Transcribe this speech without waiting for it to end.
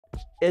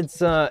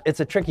It's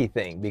a tricky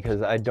thing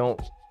because I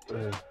don't.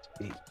 Uh,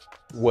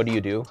 what do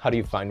you do? How do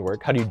you find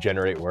work? How do you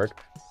generate work?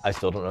 I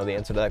still don't know the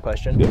answer to that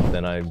question. Yeah.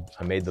 Then I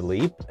made the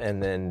leap,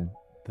 and then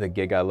the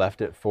gig I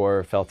left it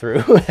for fell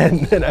through,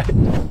 and then I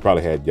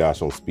probably had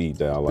Josh on speed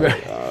dial,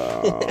 like,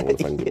 I wonder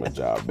if I can get my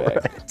job back.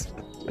 Right.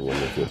 I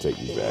wonder if he'll take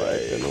me back.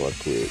 I know I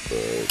quit,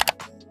 but.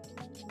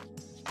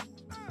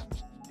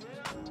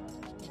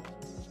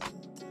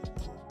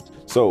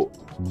 So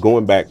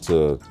going back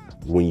to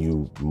when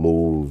you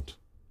moved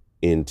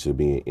into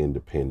being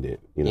independent,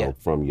 you know,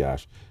 from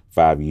Yash,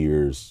 5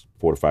 years,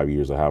 4 to 5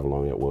 years, or however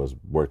long it was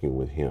working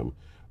with him.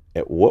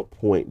 At what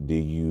point do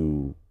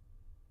you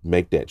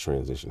make that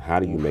transition? How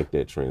do you make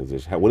that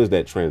transition? What is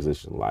that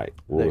transition like?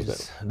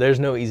 There's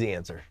no easy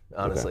answer,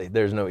 honestly. Okay.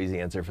 There's no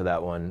easy answer for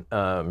that one.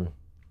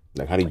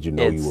 Like, how did you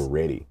know you were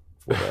ready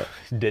for that?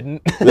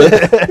 Didn't.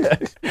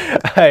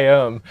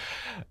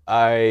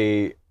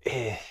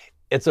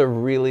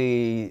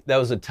 That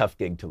was a tough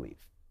gig to leave.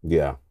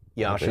 Yeah.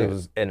 Yash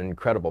was an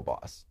incredible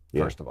boss,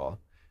 first of all.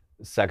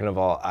 Second of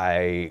all,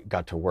 I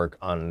got to work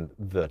on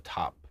the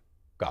top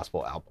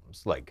gospel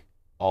albums, like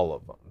all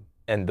of them.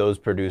 And those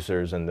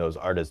producers and those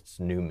artists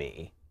knew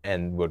me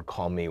and would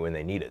call me when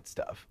they needed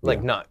stuff.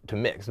 Like, not to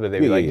mix, but they'd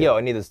be like, yo,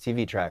 I need this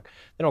TV track.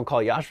 They don't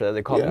call Yash for that,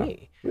 they called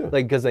me.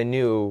 Like, because they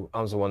knew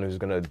I was the one who's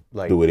gonna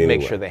like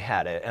make sure they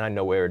had it, and I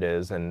know where it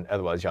is, and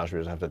otherwise Yash would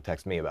just have to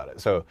text me about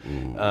it. So,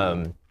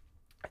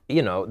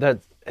 you know,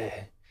 that's,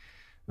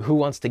 who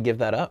wants to give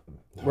that up,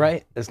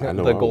 right? It's not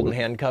the golden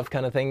handcuff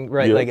kind of thing,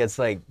 right? Like, it's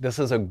like, this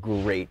is a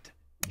great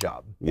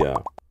job. Yeah.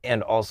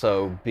 And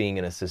also, being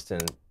an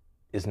assistant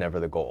is never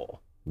the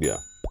goal. Yeah.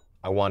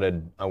 I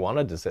wanted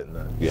to sit in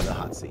the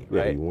hot seat,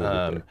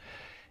 right?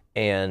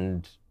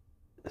 And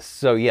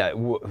so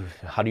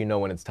how do you know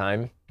when it's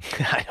time?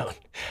 I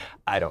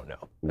don't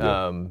know.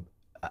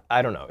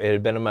 I don't know. It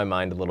had been in my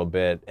mind a little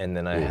bit, and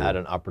then I had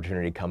an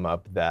opportunity come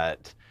up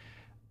that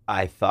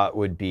I thought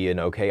would be an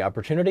okay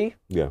opportunity,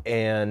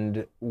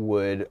 and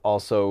would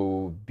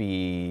also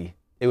be,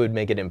 it would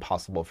make it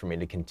impossible for me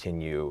to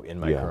continue in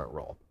my current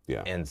role.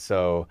 Yeah. And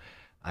so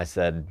I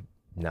said,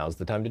 now's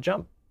the time to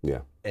jump.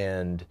 Yeah.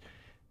 And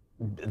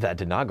that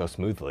did not go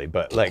smoothly,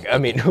 but like, I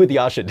mean, with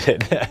Yash it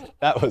did.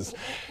 that was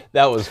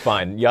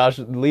fine.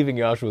 Leaving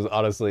Yash was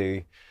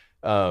honestly,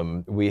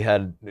 we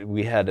had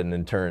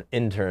an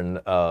intern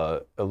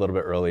a little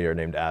bit earlier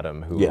named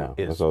Adam, who is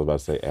that's what I was about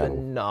to say, Adam.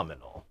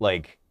 Phenomenal.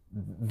 Like,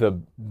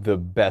 the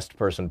best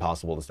person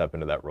possible to step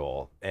into that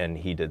role, and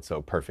he did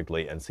so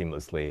perfectly and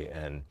seamlessly.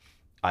 And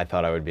I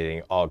thought I would be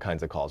getting all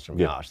kinds of calls from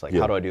Yash, like,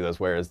 how do I do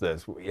this? Where is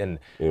this? And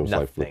it was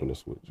like flipping a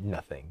switch.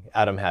 Nothing.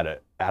 Adam had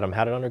it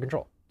under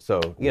control. So,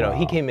 you know,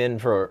 he came in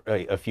for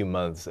a few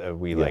months.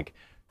 We like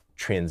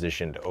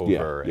transitioned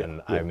over,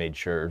 and I made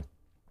sure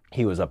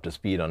he was up to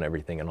speed on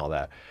everything and all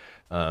that.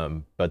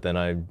 But then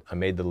I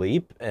made the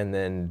leap, and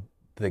then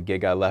the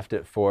gig I left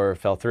it for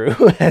fell through,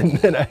 and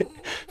then I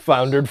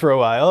floundered for a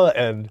while,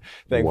 and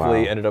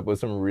thankfully ended up with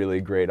some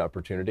really great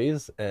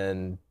opportunities,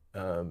 and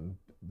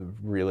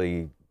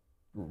really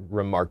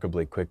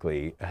remarkably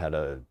quickly had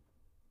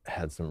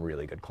some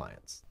really good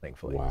clients,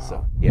 thankfully.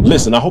 So,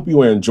 Listen, I hope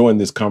you are enjoying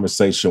this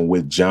conversation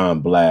with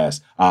Jon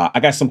Blass. I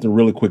got something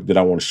really quick that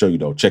I want to show you,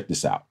 though. Check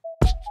this out.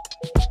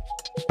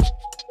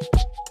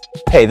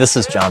 Hey, this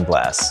is Jon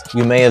Blass.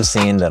 You may have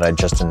seen that I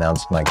just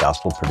announced my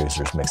Gospel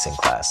Producers Mixing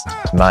class.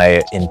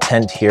 My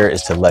intent here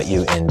is to let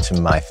you into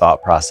my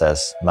thought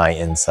process, my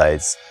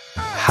insights,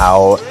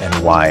 how and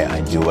why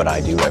I do what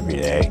I do every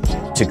day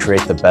to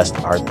create the best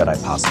art that I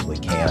possibly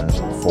can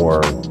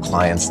for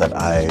clients that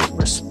I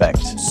respect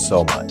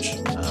so much.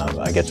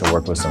 I get to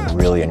work with some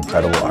really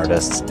incredible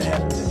artists,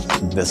 and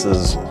this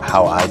is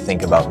how I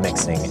think about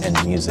mixing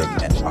and music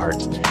and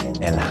art,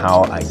 and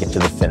how I get to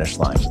the finish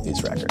line with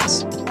these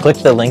records. Click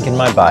the link in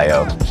my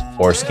bio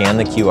or scan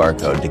the QR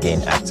code to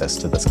gain access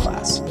to this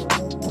class.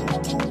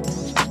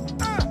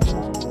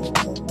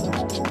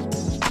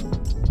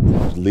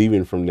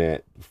 Leaving from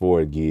that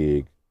for a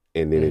gig,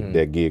 and then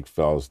that gig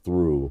falls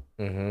through,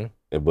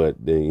 but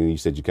then you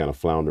said you kind of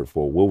floundered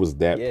for. What was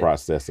that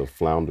process of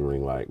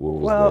floundering like? What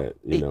was that,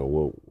 you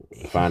know,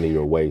 finding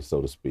your way,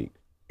 so to speak?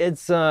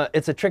 It's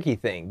a tricky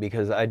thing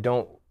because I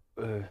don't,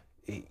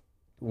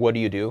 what do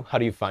you do? How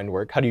do you find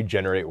work? How do you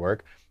generate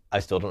work? I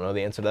still don't know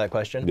the answer to that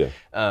question. Yeah.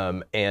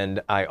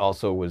 And I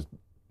also was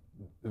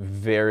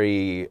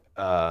very,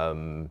 I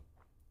don't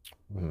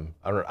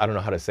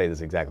know how to say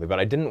this exactly, but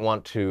I didn't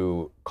want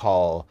to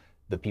call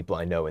the people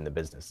I know in the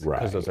business,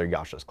 because those are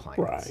Yasha's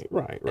clients.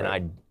 Right. And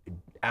I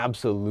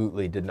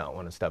absolutely did not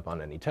want to step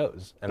on any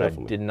toes. And I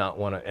did not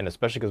want to, and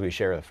especially because we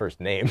share a first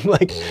name,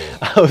 like,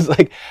 I was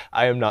like,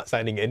 I am not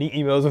signing any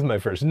emails with my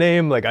first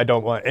name. Like, I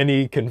don't want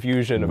any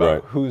confusion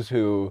about who's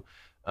who.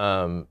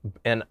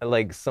 And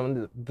like, some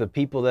of the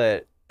people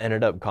that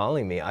ended up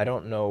calling me, I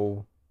don't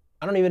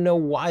even know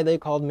why they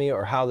called me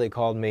or how they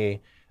called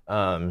me.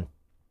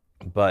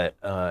 But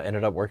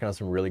ended up working on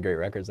some really great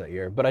records that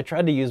year. But I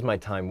tried to use my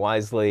time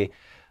wisely,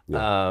 you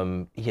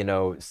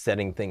know,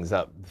 setting things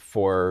up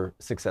for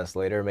success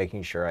later,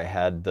 making sure I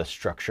had the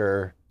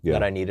structure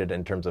that I needed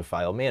in terms of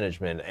file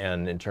management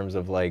and in terms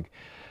of like,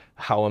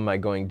 how am I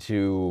going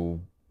to,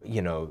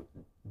 you know,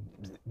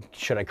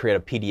 should I create a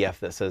PDF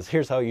that says,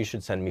 here's how you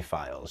should send me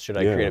files? Should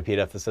I create a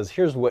PDF that says,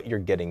 here's what you're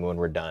getting when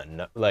we're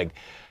done? Like,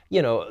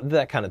 you know,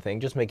 that kind of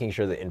thing. Just making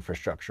sure the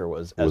infrastructure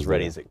was as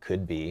ready as it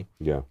could be.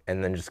 Yeah.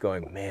 And then just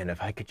going, man,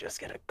 if I could just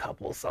get a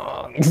couple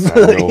songs. I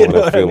know you know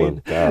what I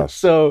mean? Gosh.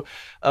 So,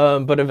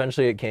 but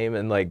eventually it came,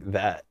 and like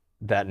that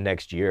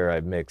next year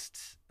I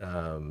mixed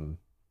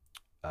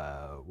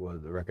what were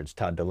the records?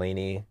 Todd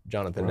Dulaney,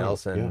 Jonathan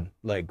Nelson,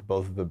 like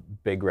both of the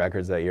big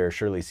records that year.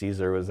 Shirley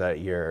Caesar was that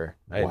year.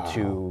 I had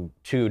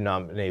two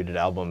nominated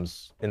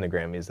albums in the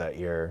Grammys that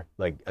year.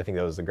 Like I think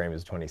that was the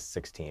Grammys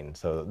 2016,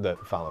 so the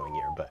following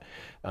year. But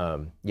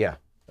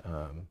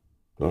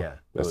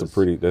that's a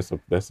pretty.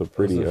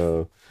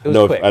 No,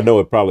 I know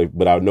it probably,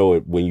 but I know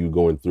it when you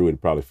going through it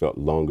probably felt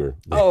longer.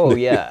 Oh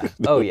yeah,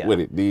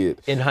 when it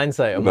did. In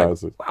hindsight, I'm like,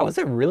 wow, was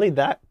it really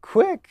that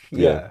quick?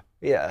 Yeah.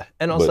 Yeah,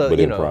 and also, but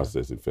in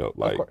process, it felt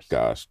like,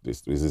 gosh,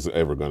 is this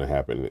ever going to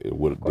happen?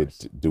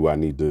 Do I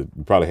need to?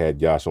 You probably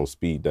had Yash on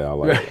speed dial,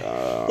 like,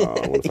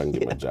 what if I can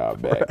get my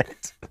job back?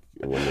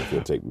 I wonder if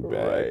he'll take me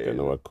back. I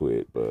know I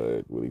quit,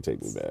 but will he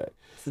take me back?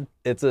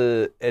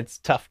 It's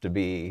tough to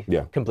be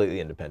completely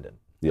independent.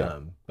 Yeah.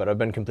 But I've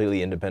been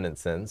completely independent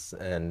since,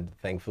 and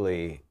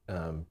thankfully,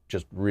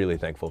 just really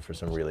thankful for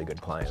some really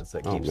good clients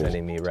that keep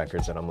sending me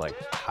records, and I'm like,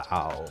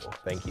 wow,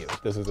 thank you.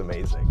 This is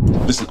amazing.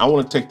 Listen, I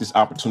want to take this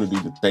opportunity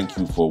to thank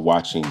you for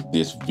watching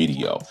this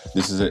video.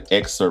 This is an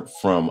excerpt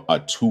from a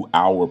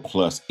 2-hour+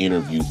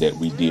 interview that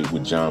we did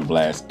with Jon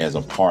Blass as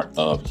a part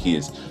of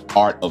his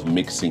Art of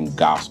Mixing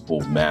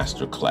Gospel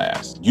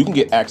Masterclass. You can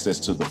get access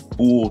to the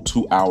full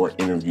 2-hour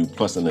interview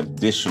plus an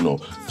additional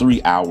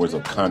 3 hours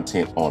of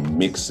content on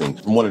mixing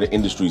from one of the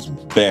industry's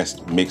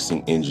best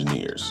mixing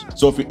engineers.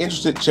 So if you're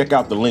interested, check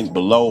out the link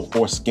below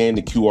or scan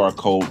the QR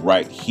code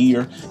right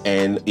here.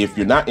 And if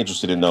you're not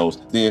interested in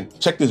those, then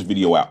check this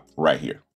video out right here.